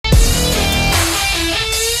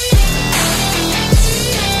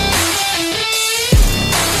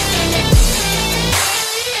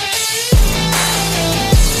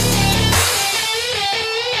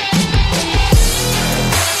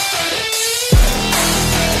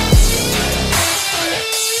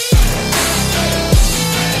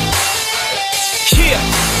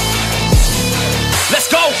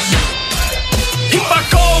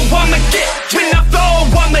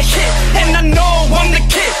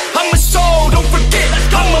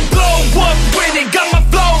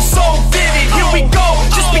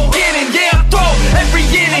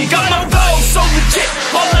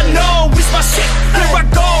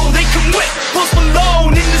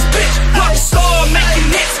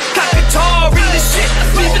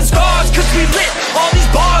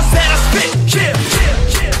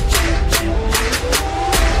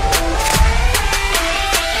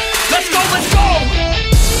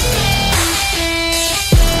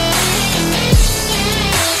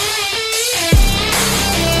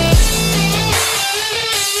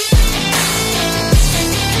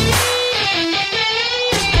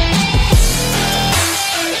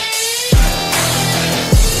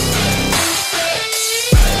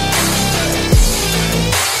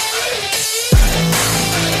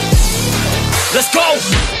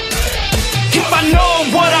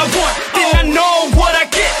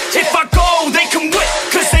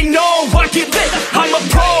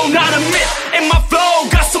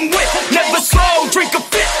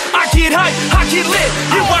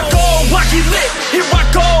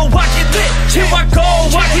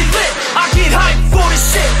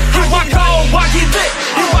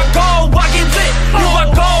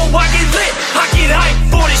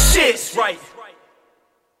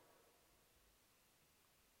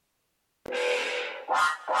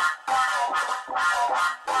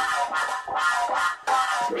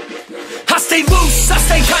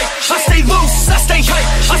I stay loose, I stay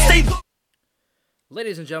hype, I stay.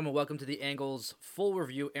 Ladies and gentlemen, welcome to the Angles full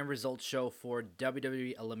review and results show for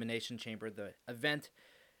WWE Elimination Chamber. The event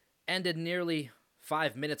ended nearly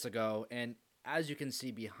 5 minutes ago, and as you can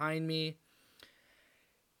see behind me,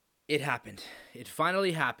 it happened. It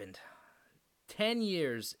finally happened. 10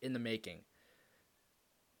 years in the making.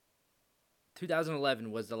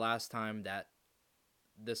 2011 was the last time that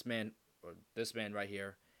this man right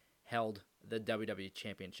here, held the WWE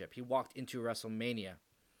Championship. He walked into WrestleMania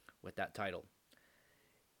with that title.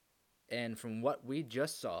 And from what we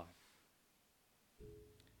just saw,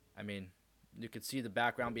 I mean, you could see the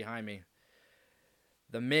background behind me.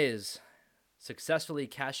 The Miz successfully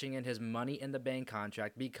cashing in his Money in the Bank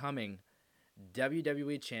contract, becoming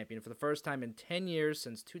WWE Champion for the first time in 10 years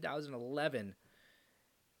since 2011,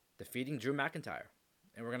 defeating Drew McIntyre.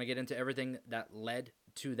 And we're going to get into everything that led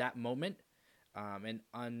to that moment.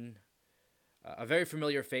 A very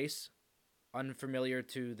familiar face, unfamiliar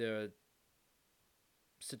to the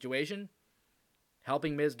situation,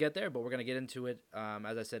 helping Miz get there, but we're going to get into it,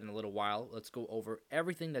 as I said, in a little while. Let's go over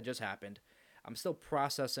everything that just happened. I'm still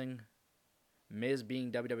processing Miz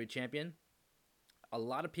being WWE Champion. A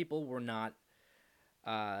lot of people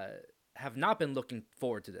have not been looking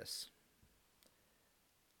forward to this.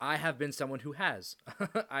 I have been someone who has.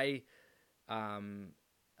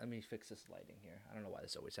 Let me fix this lighting here. I don't know why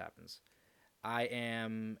this always happens. I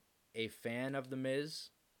am a fan of The Miz.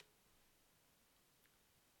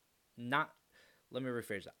 Let me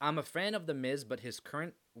rephrase that. I'm a fan of The Miz, but his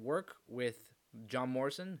current work with John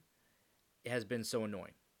Morrison has been so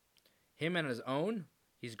annoying. Him on his own,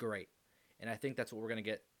 he's great. And I think that's what we're going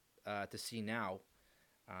to get to see now.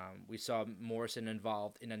 We saw Morrison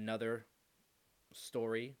involved in another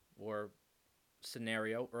story or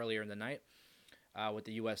scenario earlier in the night with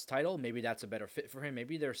the U.S. title. Maybe that's a better fit for him.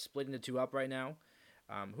 Maybe they're splitting the two up right now.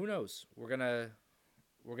 Who knows? We're gonna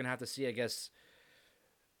have to see, I guess.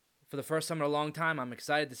 For the first time in a long time, I'm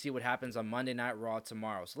excited to see what happens on Monday Night Raw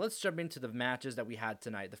tomorrow. So let's jump into the matches that we had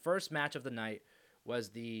tonight. The first match of the night was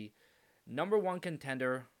the number one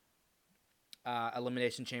contender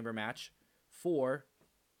Elimination Chamber match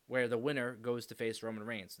where the winner goes to face Roman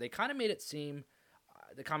Reigns. They kind of made it seem,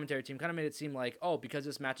 the commentary team kind of made it seem like, oh, because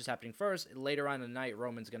this match is happening first, later on in the night,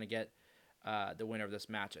 Roman's going to get the winner of this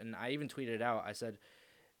match. And I even tweeted it out. I said,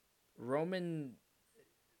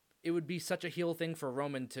 it would be such a heel thing for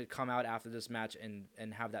Roman to come out after this match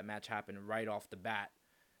and have that match happen right off the bat.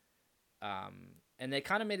 And they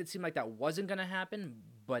kind of made it seem like that wasn't going to happen,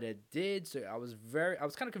 but it did. So I was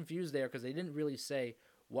kind of confused there because they didn't really say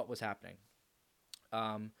what was happening.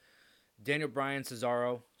 Daniel Bryan,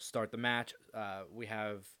 Cesaro start the match. We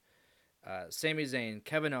have Sami Zayn,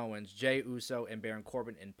 Kevin Owens, Jey Uso, and Baron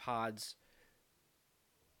Corbin in pods.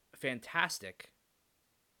 Fantastic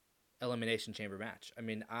Elimination Chamber match. I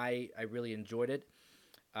mean, I really enjoyed it.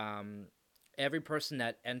 Every person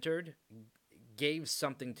that entered gave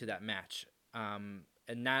something to that match. And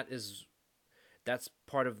that's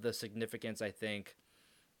part of the significance, I think,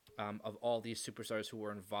 of all these superstars who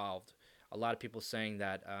were involved. A lot of people saying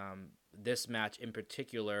that this match in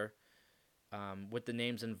particular, with the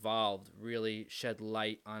names involved, really shed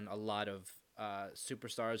light on a lot of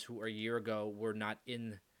superstars who a year ago were not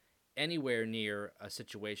in anywhere near a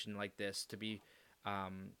situation like this to be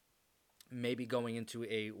maybe going into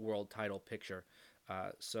a world title picture.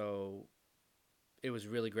 So it was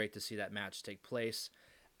really great to see that match take place.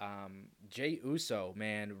 Jey Uso,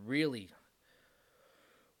 man, really,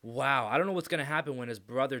 wow. I don't know what's going to happen when his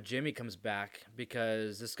brother Jimmy comes back,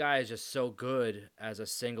 because this guy is just so good as a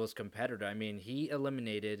singles competitor. I mean, he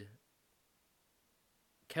eliminated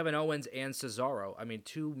Kevin Owens and Cesaro. I mean,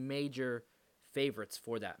 two major favorites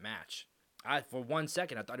for that match. For 1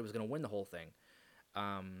 second, I thought he was going to win the whole thing.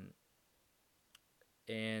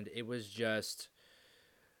 And it was just,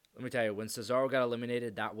 let me tell you, when Cesaro got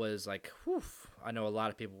eliminated, that was like, whew. I know a lot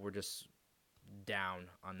of people were just down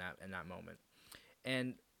on that in that moment.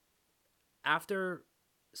 And after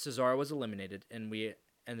Cesaro was eliminated, and we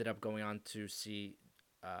ended up going on to see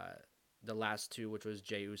the last two, which was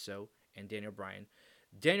Jey Uso and Daniel Bryan.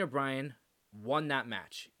 Daniel Bryan won that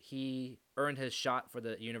match. He earned his shot for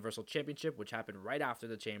the Universal Championship, which happened right after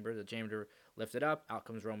the Chamber. The Chamber lifted up. Out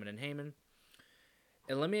comes Roman and Heyman.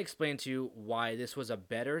 And let me explain to you why this was a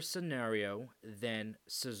better scenario than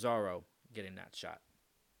Cesaro getting that shot.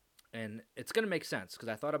 And it's going to make sense because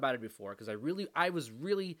I thought about it before, because I was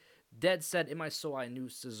really dead set in my soul. I knew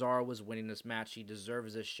Cesaro was winning this match. He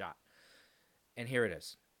deserves this shot. And here it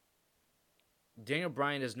is. Daniel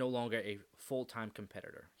Bryan is no longer a full-time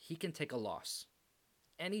competitor. He can take a loss.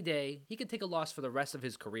 Any day, he can take a loss for the rest of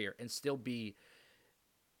his career and still be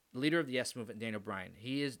leader of the Yes Movement, Daniel Bryan.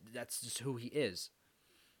 That's just who he is.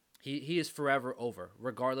 He is forever over,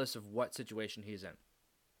 regardless of what situation he's in.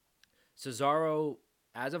 Cesaro,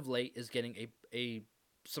 as of late, is getting a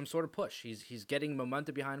some sort of push. He's getting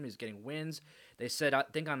momentum behind him. He's getting wins. They said, I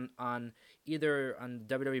think on either on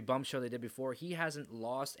the WWE Bump show they did before, he hasn't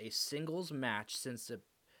lost a singles match since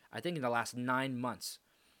I think in the last 9 months.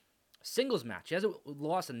 Singles match. He hasn't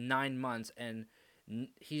lost in 9 months, and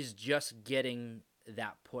he's just getting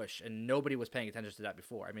that push, and nobody was paying attention to that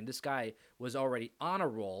before. I mean, this guy was already on a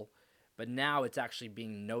roll, but now it's actually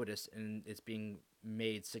being noticed and it's being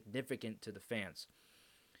made significant to the fans.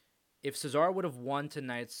 If Cesaro would have won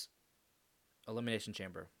tonight's Elimination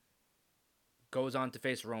Chamber, goes on to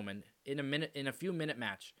face Roman in a few minute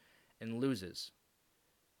match, and loses,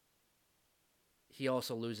 he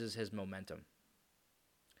also loses his momentum.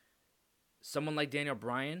 Someone like Daniel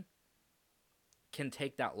Bryan can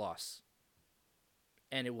take that loss,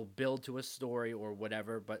 and it will build to a story or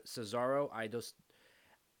whatever. But Cesaro,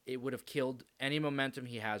 it would have killed any momentum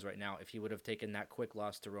he has right now if he would have taken that quick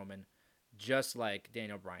loss to Roman, just like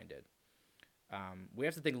Daniel Bryan did. We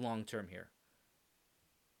have to think long term here.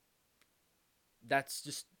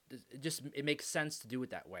 That's it makes sense to do it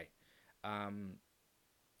that way.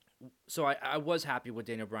 So I was happy with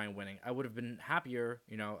Daniel Bryan winning. I would have been happier,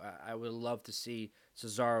 I would love to see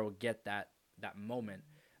Cesaro get that moment.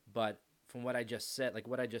 But from what I just said,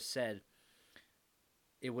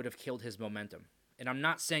 it would have killed his momentum. And I'm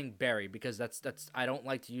not saying bury, because that's I don't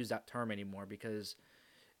like to use that term anymore, because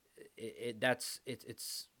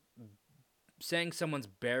it's saying someone's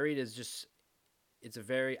buried is just,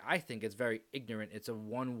 I think it's very ignorant. It's a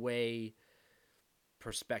one-way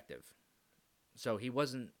perspective. So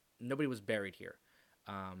nobody was buried here.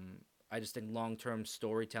 I just think long-term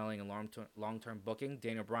storytelling and long-term booking,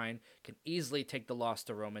 Daniel Bryan can easily take the loss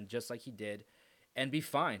to Roman just like he did and be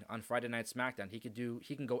fine on Friday Night SmackDown. He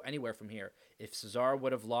can go anywhere from here. If Cesaro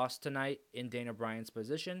would have lost tonight in Daniel Bryan's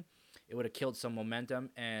position, it would have killed some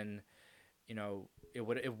momentum, and it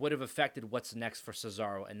would have affected what's next for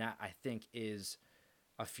Cesaro, and that, I think, is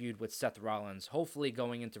a feud with Seth Rollins, hopefully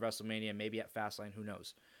going into WrestleMania, maybe at Fastlane, who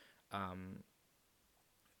knows.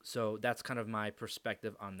 So that's kind of my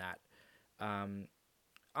perspective on that. On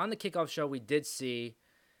the kickoff show, we did see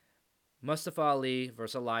Mustafa Ali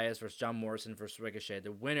versus Elias versus John Morrison versus Ricochet.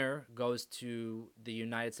 The winner goes to the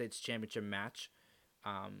United States Championship match.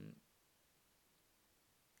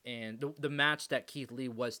 And the match that Keith Lee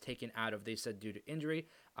was taken out of, they said, due to injury.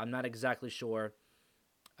 I'm not exactly sure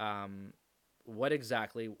what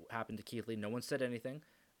exactly happened to Keith Lee. No one said anything,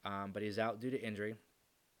 but he's out due to injury.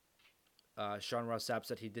 Sean Ross Sapp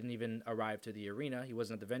said he didn't even arrive to the arena. He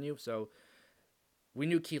wasn't at the venue, so we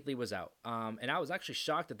knew Keith Lee was out. And I was actually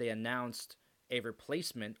shocked that they announced a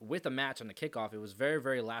replacement with a match on the kickoff. It was very,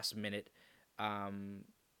 very last minute, and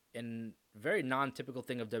very non-typical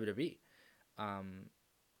thing of WWE.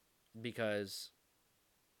 Because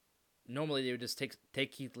normally they would just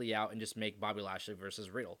take Keith Lee out and just make Bobby Lashley versus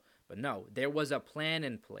Riddle. But no, there was a plan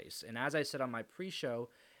in place. And as I said on my pre-show,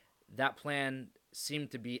 that plan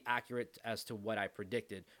seemed to be accurate as to what I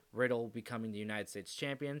predicted. Riddle becoming the United States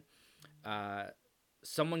champion.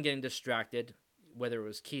 Someone getting distracted, whether it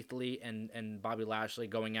was Keith Lee and Bobby Lashley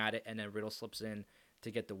going at it, and then Riddle slips in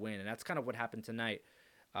to get the win. And that's kind of what happened tonight.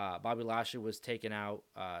 Bobby Lashley was taking out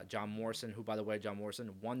John Morrison, who, by the way, John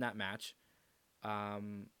Morrison won that match.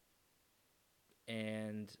 Won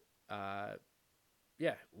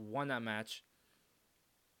that match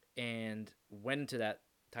and went into that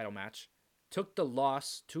title match. Took the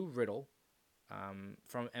loss to Riddle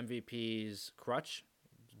from MVP's crutch,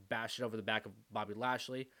 bashed it over the back of Bobby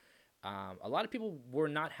Lashley. A lot of people were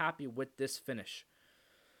not happy with this finish,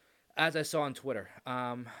 as I saw on Twitter.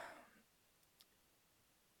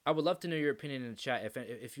 I would love to know your opinion in the chat.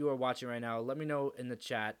 If you are watching right now, let me know in the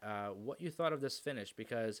chat what you thought of this finish,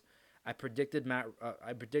 because I predicted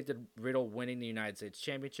Riddle winning the United States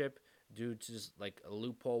Championship due to just like a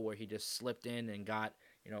loophole where he just slipped in and got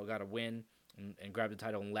a win and grabbed the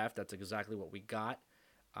title and left. That's exactly what we got.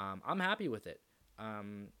 I'm happy with it.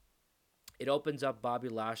 It opens up Bobby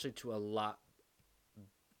Lashley to a lot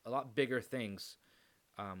bigger things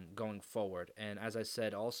going forward. And as I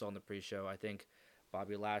said also on the pre-show, I think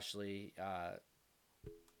Bobby Lashley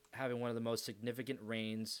having one of the most significant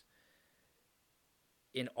reigns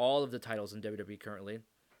in all of the titles in WWE currently.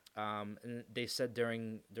 And they said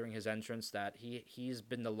during his entrance that he's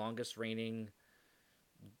been the longest reigning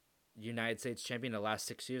United States champion in the last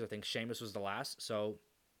 6 years. I think Sheamus was the last. So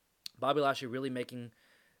Bobby Lashley really making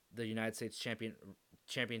the United States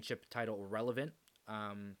championship title relevant.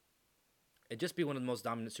 It'd just be one of the most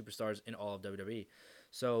dominant superstars in all of WWE.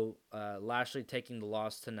 So Lashley taking the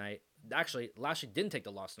loss tonight. Actually, Lashley didn't take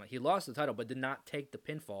the loss tonight. He lost the title, but did not take the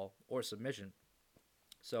pinfall or submission.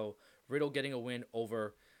 So Riddle getting a win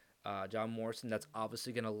over John Morrison. That's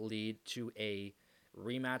obviously going to lead to a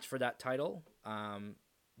rematch for that title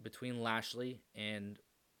between Lashley and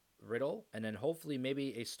Riddle, and then hopefully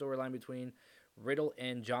maybe a storyline between Riddle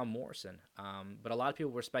and John Morrison. But a lot of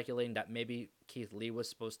people were speculating that maybe Keith Lee was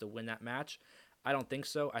supposed to win that match. I don't think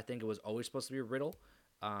so. I think it was always supposed to be Riddle.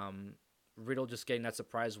 Riddle just getting that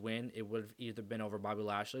surprise win. It would have either been over Bobby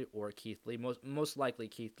Lashley or Keith Lee. Most likely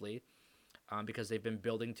Keith Lee, because they've been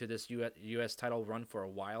building to this U.S. title run for a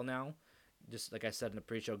while now. Just like I said in the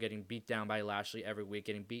pre-show, getting beat down by Lashley every week,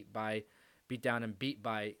 getting beat down and beat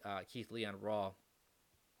by Keith Lee on Raw.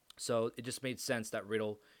 So it just made sense that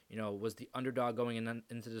Riddle, was the underdog going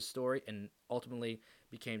into the story and ultimately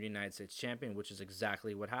became the United States champion, which is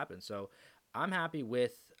exactly what happened. So I'm happy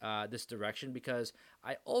with this direction because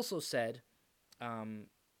I also said,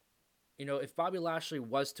 if Bobby Lashley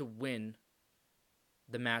was to win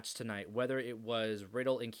the match tonight, whether it was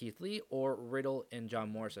Riddle and Keith Lee or Riddle and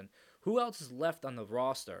John Morrison, who else is left on the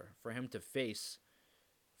roster for him to face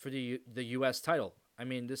for the U.S. title? I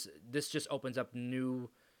mean, this just opens up new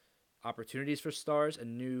opportunities for stars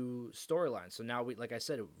and new storylines. So now, like I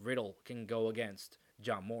said, Riddle can go against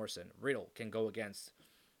John Morrison. Riddle can go against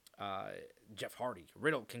Jeff Hardy.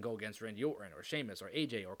 Riddle can go against Randy Orton or Sheamus or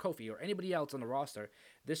AJ or Kofi or anybody else on the roster.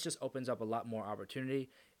 This just opens up a lot more opportunity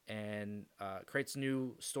and creates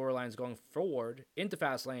new storylines going forward into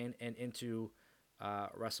Fastlane and into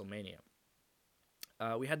WrestleMania.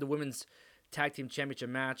 We had the Women's Tag Team Championship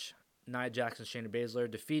match. Nia Jax and Shayna Baszler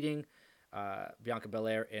defeating Bianca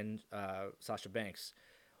Belair and Sasha Banks.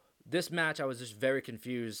 This match, I was just very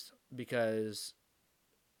confused because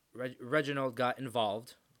Reginald got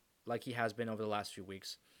involved, like he has been over the last few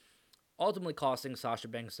weeks, ultimately costing Sasha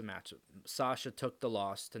Banks the match. Sasha took the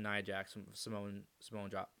loss to Nia Jax from Samoan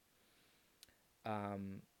drop.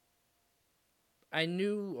 I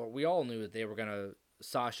knew, or we all knew, that they were gonna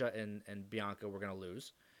Sasha and Bianca were gonna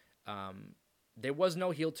lose. There was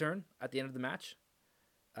no heel turn at the end of the match,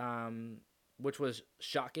 which was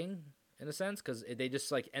shocking in a sense because they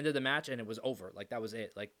just ended the match and it was over. Like that was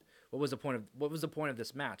it. Like what was the point of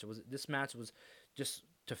this match? This match was just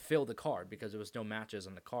to fill the card because there was no matches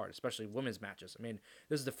on the card, especially women's matches. I mean,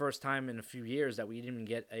 this is the first time in a few years that we didn't even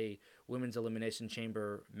get a women's elimination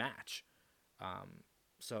chamber match.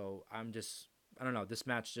 So I don't know. This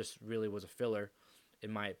match just really was a filler,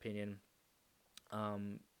 in my opinion.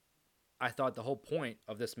 I thought the whole point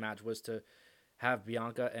of this match was to have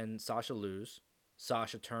Bianca and Sasha lose,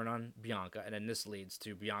 Sasha turn on Bianca, and then this leads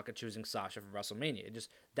to Bianca choosing Sasha for WrestleMania.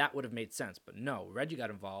 That would have made sense, but no, Reggie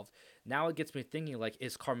got involved. Now it gets me thinking,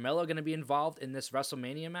 is Carmella going to be involved in this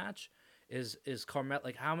WrestleMania match? Is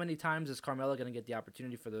Carmella, how many times is Carmella going to get the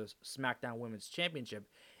opportunity for the SmackDown Women's Championship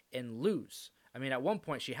and lose? I mean, at one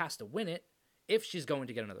point she has to win it if she's going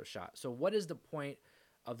to get another shot. So what is the point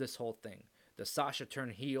of this whole thing? Does Sasha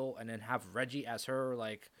turn heel and then have Reggie as her,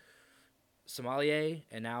 sommelier,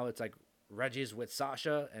 and now it's Reggie's with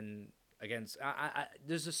Sasha and against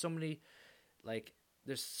there's just so many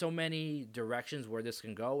there's so many directions where this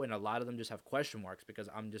can go, and a lot of them just have question marks because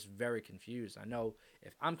I'm just very confused. I know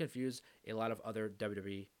if I'm confused, a lot of other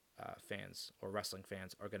WWE fans or wrestling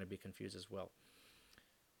fans are going to be confused as well.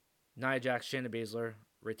 Nia Jax, Shayna Baszler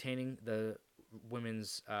retaining the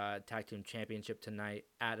women's tag team championship tonight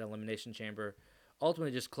at Elimination Chamber,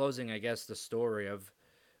 ultimately just closing, I guess, the story of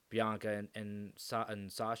Bianca and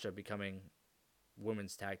Sasha becoming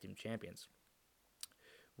women's tag team champions.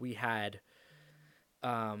 We had,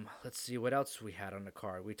 let's see what else we had on the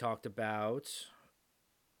card. We talked about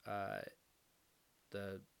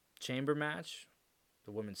the chamber match,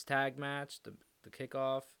 the women's tag match, the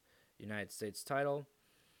kickoff, United States title.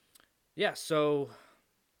 Yeah, so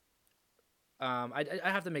I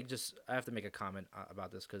have to make a comment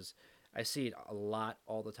about this because I see it a lot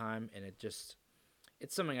all the time, and it's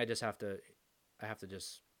something I have to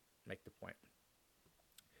just make the point.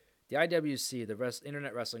 The IWC, the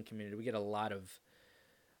internet wrestling community, we get a lot of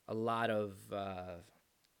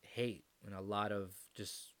hate and a lot of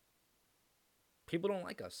just people don't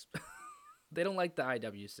like us. They don't like the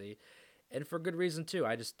IWC, and for good reason too.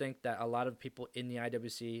 I just think that a lot of people in the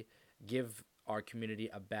IWC give our community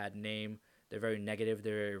a bad name. They're very negative.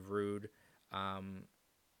 They're very rude, and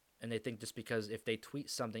they think just because if they tweet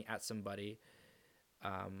something at somebody,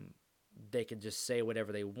 they can just say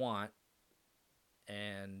whatever they want.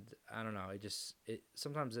 And I don't know.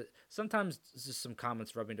 Sometimes it's just some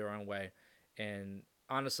comments rub me the wrong way. And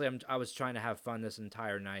honestly, I was trying to have fun this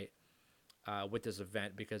entire night. with this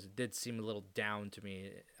event, because it did seem a little down to me.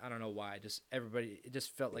 I don't know why. Just everybody, it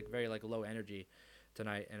just felt like very like low energy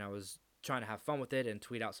tonight, and I was trying to have fun with it and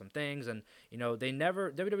tweet out some things. And they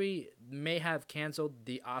never, WWE may have canceled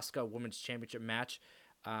the Asuka Women's Championship match.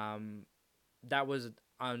 That was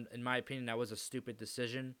in my opinion, that was a stupid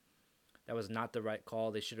decision. That was not the right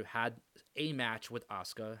call. They should have had a match with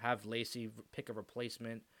Asuka, have Lacey pick a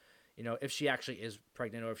replacement. If she actually is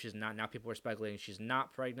pregnant or if she's not. Now people are speculating she's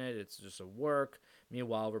not pregnant. It's just a work.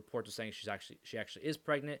 Meanwhile, reports are saying she actually is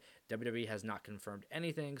pregnant. WWE has not confirmed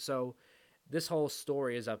anything. So this whole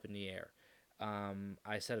story is up in the air.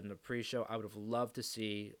 I said in the pre-show I would have loved to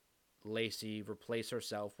see Lacey replace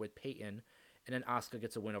herself with Peyton, and then Asuka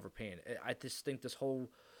gets a win over Peyton. I just think this whole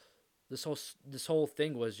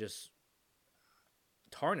thing was just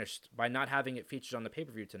tarnished by not having it featured on the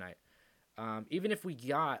pay-per-view tonight. Even if we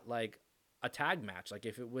got like a tag match, like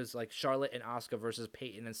if it was like Charlotte and Asuka versus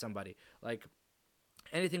Peyton and somebody, like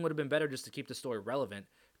anything would have been better just to keep the story relevant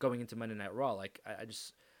going into Monday Night Raw. Like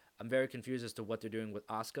I'm very confused as to what they're doing with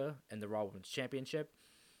Asuka and the Raw Women's Championship.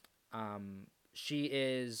 She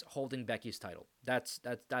is holding Becky's title. That's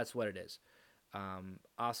what it is.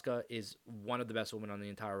 Asuka is one of the best women on the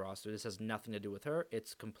entire roster. This has nothing to do with her.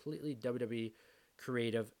 It's completely WWE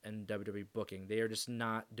creative and WWE booking. They are just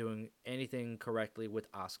not doing anything correctly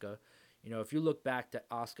with Asuka. If you look back to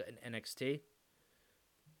Asuka in NXT,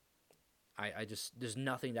 I just, there's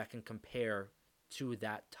nothing that can compare to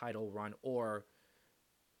that title run or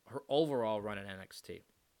her overall run in NXT.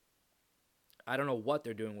 I don't know what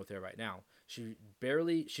they're doing with her right now. She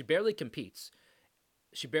barely competes.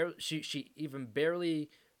 She even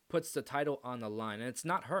barely puts the title on the line, and it's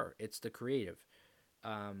not her. It's the creative.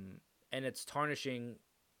 And it's tarnishing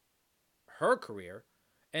her career,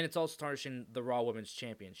 and it's also tarnishing the Raw Women's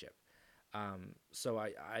Championship. So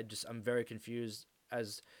I'm very confused.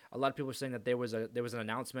 As a lot of people are saying that there was an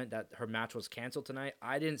announcement that her match was canceled tonight.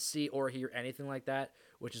 I didn't see or hear anything like that,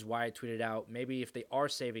 which is why I tweeted out, maybe if they are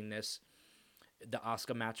saving the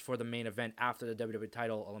Asuka match for the main event after the WWE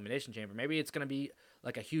title Elimination Chamber, maybe it's going to be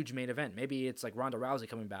like a huge main event. Maybe it's like Ronda Rousey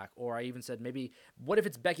coming back, or I even said maybe, what if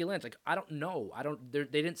it's Becky Lynch? Like, I don't know. They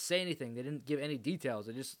didn't say anything. They didn't give any details.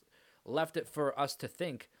 They just left it for us to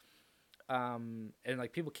think. And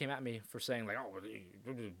like people came at me for saying like, oh,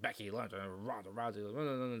 Becky Lynch and Ronda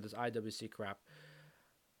Rousey, this IWC crap.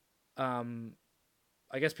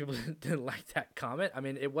 I guess people didn't like that comment. I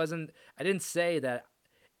mean, I didn't say that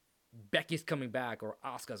Becky's coming back or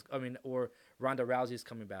or Ronda Rousey's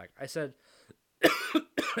coming back. I said,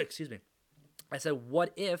 excuse me. I said,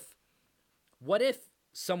 what if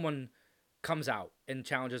someone comes out and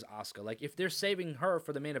challenges Asuka? Like, if they're saving her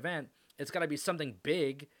for the main event, it's got to be something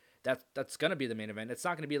big that's going to be the main event. It's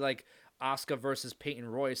not going to be like Asuka versus Peyton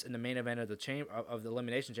Royce in the main event of the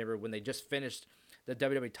Elimination Chamber when they just finished the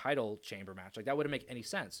WWE title chamber match. Like, that wouldn't make any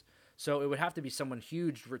sense. So it would have to be someone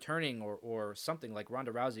huge returning or something like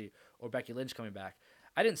Ronda Rousey or Becky Lynch coming back.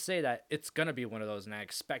 I didn't say that it's going to be one of those, and I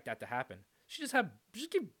expect that to happen. She just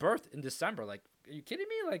gave birth in December. Like, are you kidding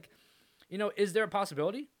me? Like, is there a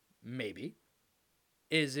possibility? Maybe.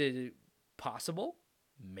 Is it possible?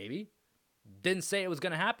 Maybe. Didn't say it was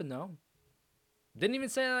going to happen, though. Didn't even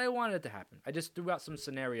say that I wanted it to happen. I just threw out some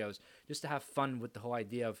scenarios just to have fun with the whole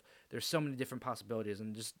idea of there's so many different possibilities,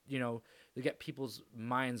 and just, to get people's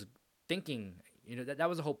minds thinking. That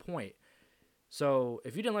was the whole point. So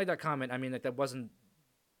if you didn't like that comment, I mean, like, that wasn't,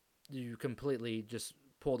 you completely just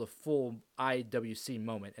pulled a full IWC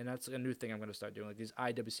moment, and that's a new thing I'm going to start doing, like these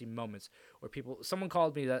IWC moments where someone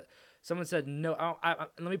called me someone said, no,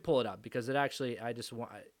 let me pull it up, because it actually, I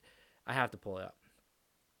have to pull it up.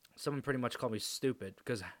 Someone pretty much called me stupid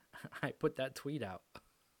because I put that tweet out,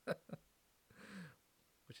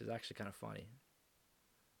 which is actually kind of funny.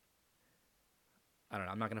 I don't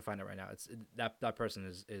know. I'm not going to find it right now. That person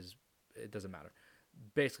is it doesn't matter.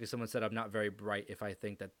 Basically, someone said I'm not very bright if I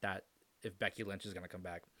think that if Becky Lynch is going to come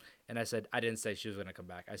back. And I said, I didn't say she was going to come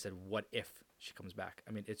back. I said, what if she comes back?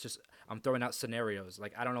 I mean, it's just, I'm throwing out scenarios.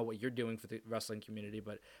 Like, I don't know what you're doing for the wrestling community,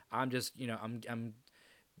 but I'm just, I'm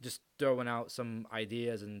just throwing out some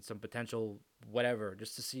ideas and some potential whatever,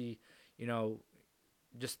 just to see,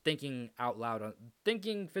 just thinking out loud,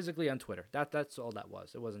 thinking physically on Twitter. That's all that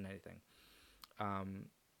was. It wasn't anything.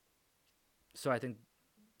 So I think,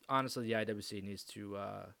 honestly, the IWC needs to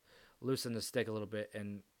loosen the stick a little bit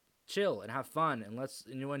and chill and have fun, and let's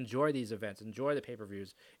enjoy these events, enjoy the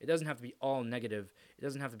pay-per-views. It doesn't have to be all negative. It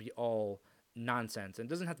doesn't have to be all nonsense, and it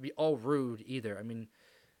doesn't have to be all rude either. I mean,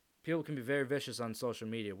 people can be very vicious on social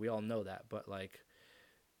media. We all know that, but like,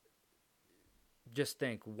 just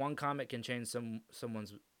think, one comment can change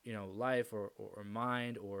someone's life or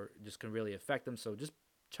mind, or just can really affect them. So just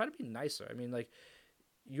try to be nicer. I mean, like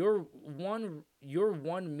your one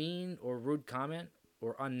mean or rude comment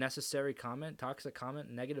or unnecessary comment, toxic comment,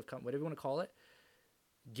 negative comment, whatever you want to call it,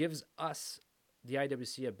 gives us the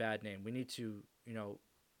IWC a bad name. We need to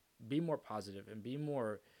be more positive and be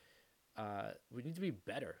more. We need to be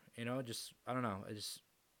better. Just I don't know.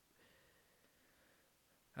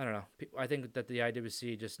 I don't know. I think that the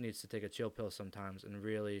IWC just needs to take a chill pill sometimes and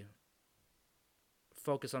really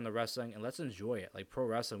focus on the wrestling, and let's enjoy it. Like pro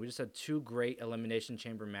wrestling, we just had two great Elimination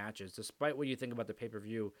Chamber matches. Despite what you think about the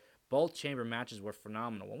pay-per-view, both chamber matches were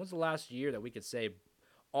phenomenal. When was the last year that we could say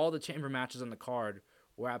all the chamber matches on the card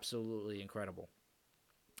were absolutely incredible?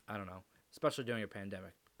 I don't know, especially during a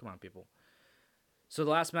pandemic. Come on, people. So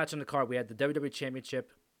the last match on the card, we had the WWE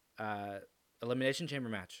Championship Elimination Chamber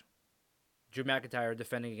match. Drew McIntyre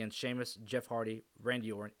defending against Sheamus, Jeff Hardy,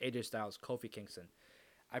 Randy Orton, AJ Styles, Kofi Kingston.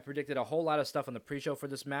 I predicted a whole lot of stuff on the pre-show for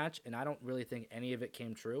this match, and I don't really think any of it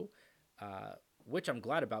came true, which I'm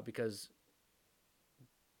glad about because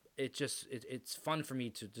it's fun for me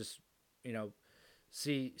to just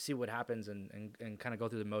see what happens and kind of go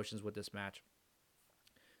through the motions with this match.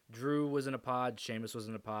 Drew was in a pod, Sheamus was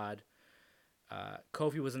in a pod,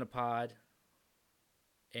 Kofi was in a pod,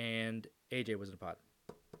 and AJ was in a pod.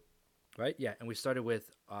 Right? Yeah, and we started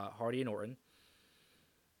with Hardy and Orton.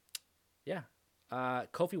 Yeah.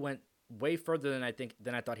 Kofi went way further than I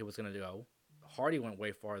thought he was going to go. Hardy went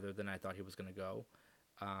way farther than I thought he was going to go.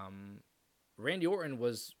 Randy Orton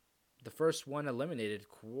was the first one eliminated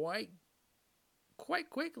quite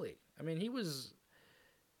quickly. I mean, he was,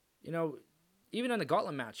 even in the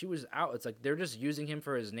gauntlet match, he was out. It's like they're just using him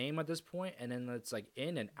for his name at this point, and then it's like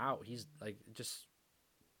in and out. He's like just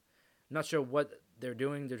not sure what they're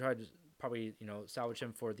doing. They're trying to probably salvage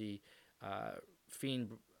him for the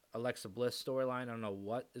Fiend Alexa Bliss storyline. I don't know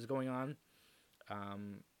what is going on.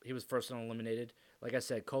 He was first one eliminated. Like I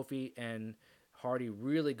said, Kofi and Hardy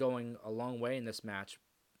really going a long way in this match.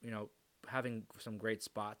 Having some great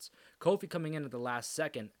spots. Kofi coming in at the last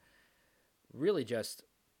second, really just,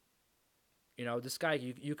 this guy,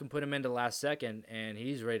 you can put him in the last second and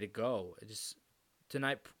he's ready to go.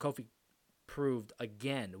 Tonight, Kofi proved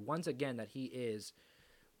once again, that he is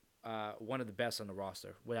one of the best on the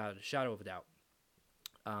roster, without a shadow of a doubt.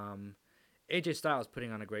 AJ Styles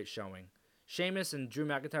putting on a great showing. Sheamus and Drew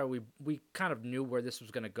McIntyre, we kind of knew where this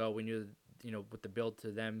was going to go. We knew, with the build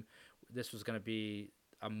to them, this was going to be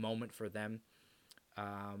a moment for them.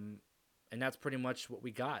 And that's pretty much what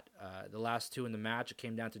we got. The last two in the match, it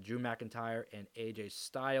came down to Drew McIntyre and AJ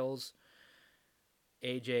Styles.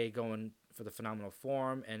 AJ going for the phenomenal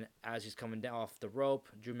form, and as he's coming down off the rope,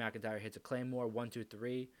 Drew McIntyre hits a Claymore, 1, 2,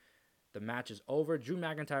 3. The match is over. Drew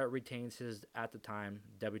McIntyre retains his, at the time,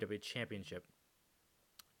 WWE Championship.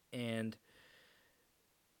 And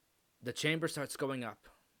the chamber starts going up.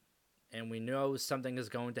 And we know something is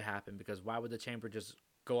going to happen, because why would the chamber just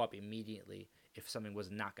go up immediately if something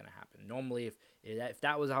was not going to happen? Normally, if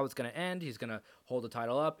that was how it's going to end, he's going to hold the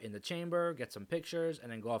title up in the chamber, get some pictures,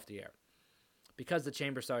 and then go off the air. Because the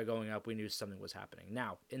chamber started going up, we knew something was happening.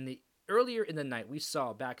 Now, earlier in the night, we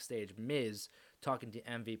saw backstage Miz talking to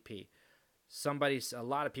MVP. A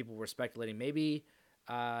lot of people were speculating maybe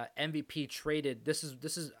MVP traded. This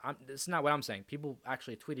is not what I'm saying. People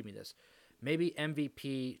actually tweeted me this. Maybe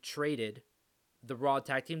MVP traded the Raw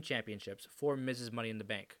Tag Team Championships for Miz's Money in the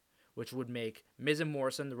Bank, which would make Miz and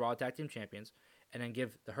Morrison the Raw Tag Team Champions, and then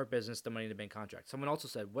give the Hurt Business the Money in the Bank contract. Someone also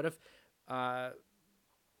said, what if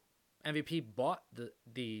MVP bought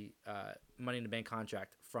the Money in the Bank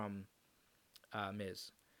contract from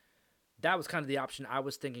Miz? That was kind of the option I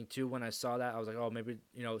was thinking too when I saw that. I was like, oh, maybe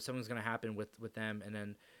something's going to happen with them. And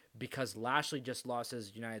then because Lashley just lost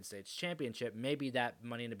his United States Championship, maybe that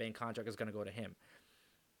Money in the Bank contract is going to go to him.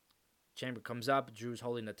 Chamber comes up. Drew's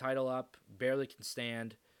holding the title up. Barely can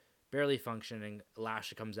stand. Barely functioning.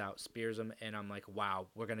 Lashley comes out, spears him. And I'm like, wow,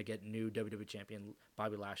 we're going to get new WWE Champion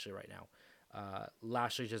Bobby Lashley right now.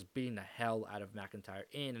 Lashley just beating the hell out of McIntyre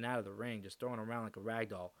in and out of the ring, just throwing around like a rag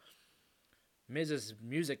doll. Miz's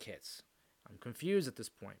music hits. I'm confused at this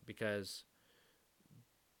point, because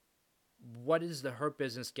what does the Hurt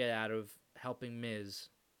Business get out of helping Miz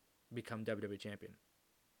become WWE Champion?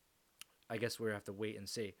 I guess we'll have to wait and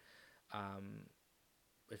see.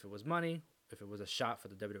 If it was money, if it was a shot for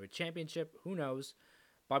the WWE Championship, who knows?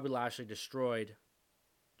 Bobby Lashley destroyed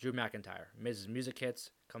Drew McIntyre. Miz's music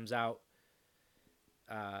hits, comes out,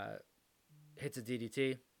 hits a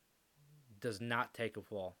DDT, does not take a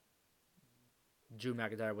fall. Drew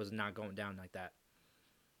McIntyre was not going down like that.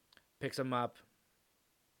 Picks him up.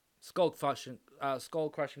 Skull crushing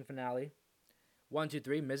finale. 1, 2,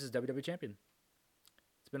 3. Miz is WWE champion.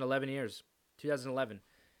 It's been 11 years. 2011.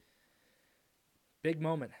 Big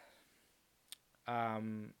moment. By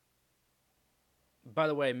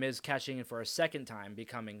the way, Miz cashing in for a second time,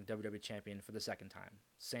 becoming WWE champion for the second time.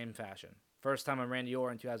 Same fashion. First time on Randy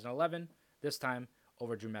Orton in 2011. This time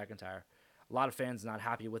over Drew McIntyre. A lot of fans not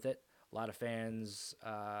happy with it. A lot of fans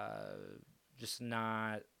just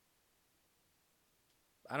not...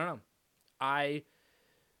 I don't know. I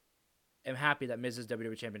am happy that Miz is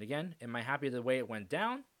WWE champion again. Am I happy the way it went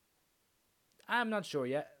down? I'm not sure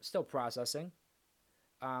yet. Still processing.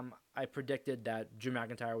 I predicted that Drew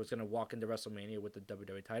McIntyre was going to walk into WrestleMania with the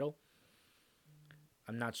WWE title.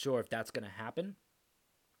 I'm not sure if that's going to happen.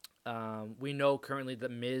 We know currently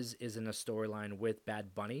that Miz is in a storyline with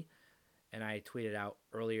Bad Bunny. And I tweeted out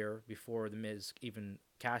earlier before the Miz even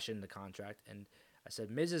cashed in the contract. And I said,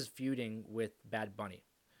 Miz is feuding with Bad Bunny.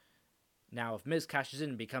 Now, if Miz cashes in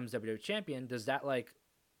and becomes WWE champion, does that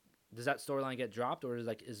storyline get dropped? Or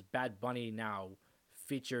is Bad Bunny now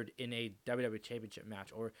featured in a WWE Championship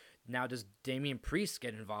match? Or now does Damian Priest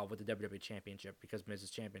get involved with the WWE Championship because Miz is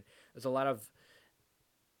champion? There's a lot of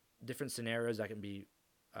different scenarios that can be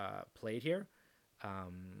played here.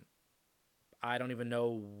 I don't even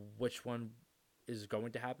know which one is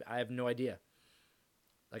going to happen. I have no idea.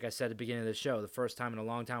 Like I said at the beginning of the show, the first time in a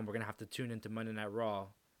long time, we're going to have to tune into Monday Night Raw.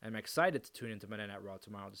 I'm excited to tune into Monday Night Raw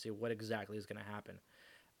tomorrow to see what exactly is going to happen.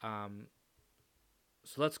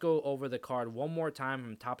 So let's go over the card one more time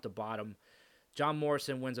from top to bottom. John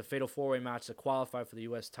Morrison wins a fatal 4-way match to qualify for the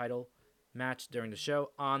U.S. title match during the show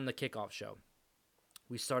on the kickoff show.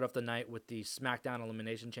 We start off the night with the SmackDown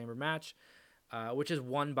Elimination Chamber match, which is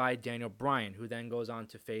won by Daniel Bryan, who then goes on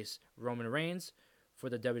to face Roman Reigns for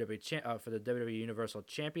the WWE Universal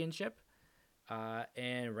Championship,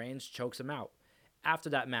 and Reigns chokes him out.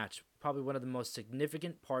 After that match, probably one of the most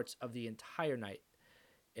significant parts of the entire night,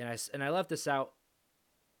 and I left this out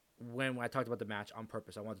when I talked about the match on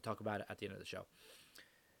purpose. I wanted to talk about it at the end of the show.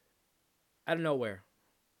 Out of nowhere,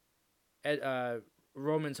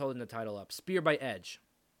 Roman's holding the title up. Spear by Edge.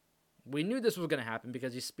 We knew this was going to happen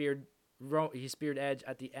because he speared Edge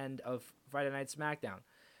at the end of Friday Night SmackDown.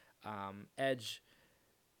 Edge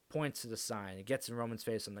points to the sign. It gets in Roman's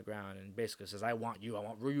face on the ground and basically says, I want you,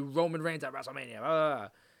 Roman Reigns at WrestleMania.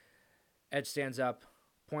 Edge stands up,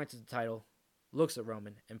 points to the title, looks at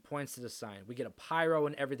Roman, and points to the sign. We get a pyro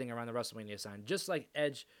and everything around the WrestleMania sign, just like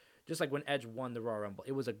when Edge won the Royal Rumble.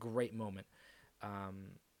 It was a great moment.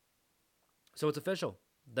 So it's official.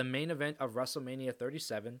 The main event of WrestleMania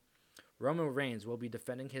 37, Roman Reigns will be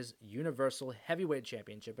defending his Universal Heavyweight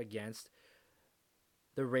Championship against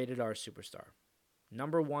the Rated R Superstar.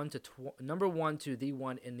 Number one to the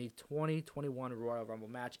one in the 2021 Royal Rumble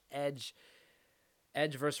match. Edge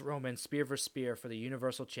versus Roman, spear versus spear for the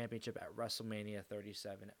Universal Championship at WrestleMania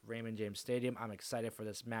 37 at Raymond James Stadium. I'm excited for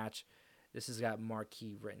this match. This has got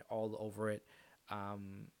marquee written all over it.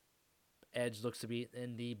 Edge looks to be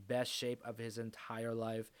in the best shape of his entire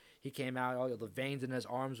life. He came out, all the veins in his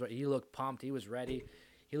arms, he looked pumped. He was ready.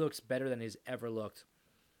 He looks better than he's ever looked.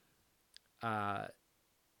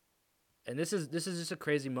 And this is just a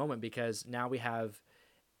crazy moment because now we have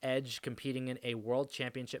Edge competing in a World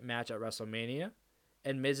Championship match at WrestleMania,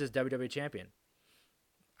 and Miz is WWE Champion.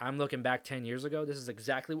 I'm looking back 10 years ago. This is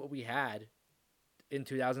exactly what we had in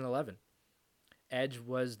 2011. Edge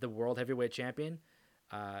was the World Heavyweight Champion.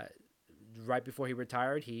 Right before he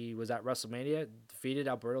retired, he was at WrestleMania, defeated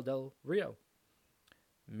Alberto Del Rio.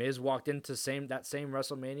 Miz walked into that same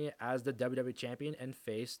WrestleMania as the WWE Champion and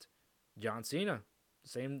faced John Cena.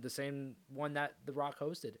 The same one that The Rock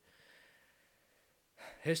hosted.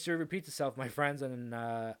 History repeats itself, my friends, and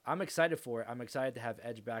I'm excited for it. I'm excited to have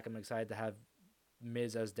Edge back. I'm excited to have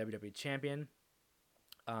Miz as WWE Champion.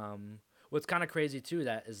 What's kind of crazy too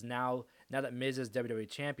that is now that Miz is WWE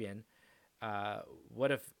Champion,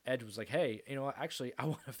 what if Edge was like, hey, you know what? Actually, I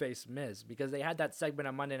want to face Miz, because they had that segment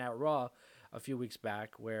on Monday Night Raw a few weeks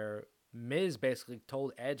back where Miz basically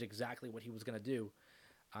told Edge exactly what he was gonna do.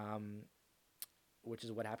 Which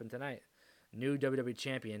is what happened tonight. New WWE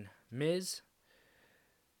Champion Miz.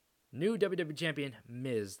 New WWE Champion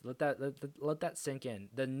Miz. Let that sink in.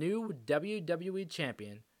 The new WWE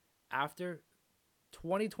Champion after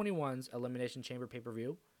 2021's Elimination Chamber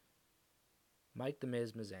pay-per-view. Mike the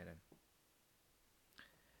Miz Mizanin.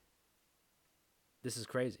 This is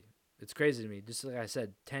crazy. It's crazy to me. Just like I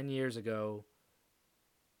said, 10 years ago,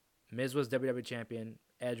 Miz was WWE Champion.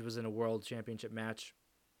 Edge was in a World Championship match.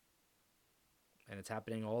 And it's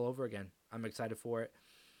happening all over again. I'm excited for it.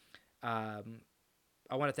 I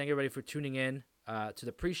want to thank everybody for tuning in to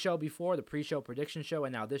the pre-show before, the pre-show prediction show,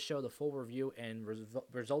 and now this show, the full review and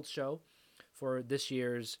results show for this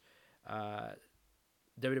year's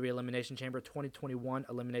WWE Elimination Chamber 2021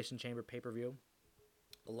 Elimination Chamber pay-per-view.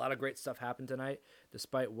 A lot of great stuff happened tonight.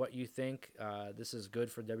 Despite what you think, this is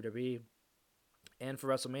good for WWE and for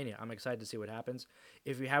WrestleMania. I'm excited to see what happens.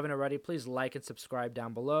 If you haven't already, please like and subscribe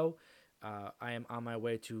down below. I am on my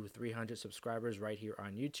way to 300 subscribers right here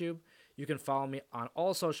on YouTube. You can follow me on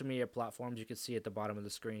all social media platforms. You can see at the bottom of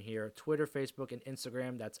the screen here, Twitter, Facebook, and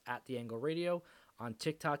Instagram. That's at The Angle Radio. On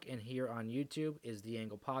TikTok and here on YouTube is The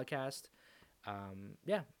Angle Podcast.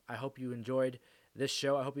 I hope you enjoyed this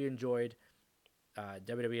show. I hope you enjoyed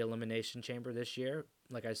WWE Elimination Chamber this year.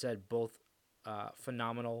 Like I said, both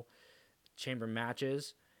phenomenal chamber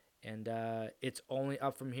matches, and it's only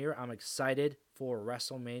up from here. I'm excited for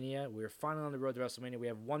WrestleMania. We're finally on the road to WrestleMania. We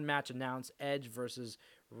have one match announced: Edge versus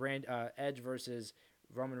Roman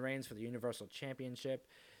Reigns for the Universal Championship.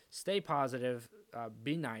 Stay positive,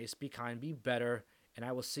 be nice, be kind, be better, and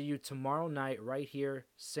I will see you tomorrow night right here,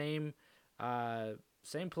 same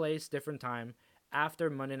place, different time, after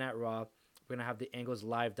Monday Night Raw. We're going to have the Angles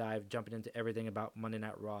live dive, jumping into everything about Monday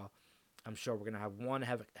Night Raw. I'm sure we're going to have one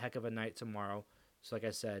heck of a night tomorrow. So like I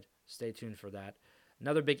said, stay tuned for that.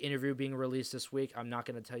 Another big interview being released this week. I'm not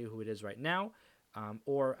going to tell you who it is right now,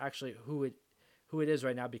 or actually who it is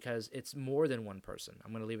right now, because it's more than one person.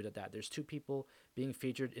 I'm going to leave it at that. There's two people being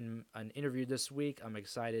featured in an interview this week. I'm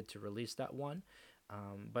excited to release that one.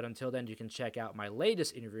 But until then, you can check out my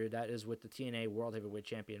latest interview. That is with the TNA World Heavyweight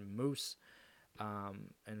Champion Moose.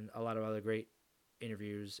 And a lot of other great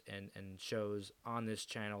interviews and shows on this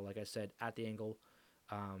channel, like I said, at The Angle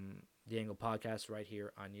Podcast right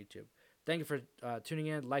here on YouTube. Thank you for tuning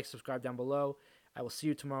in. Like, subscribe down below. I will see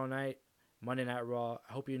you tomorrow night, Monday Night Raw.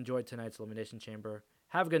 I hope you enjoyed tonight's Elimination Chamber.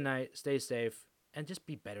 Have a good night, stay safe, and just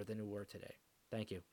be better than you were today. Thank you.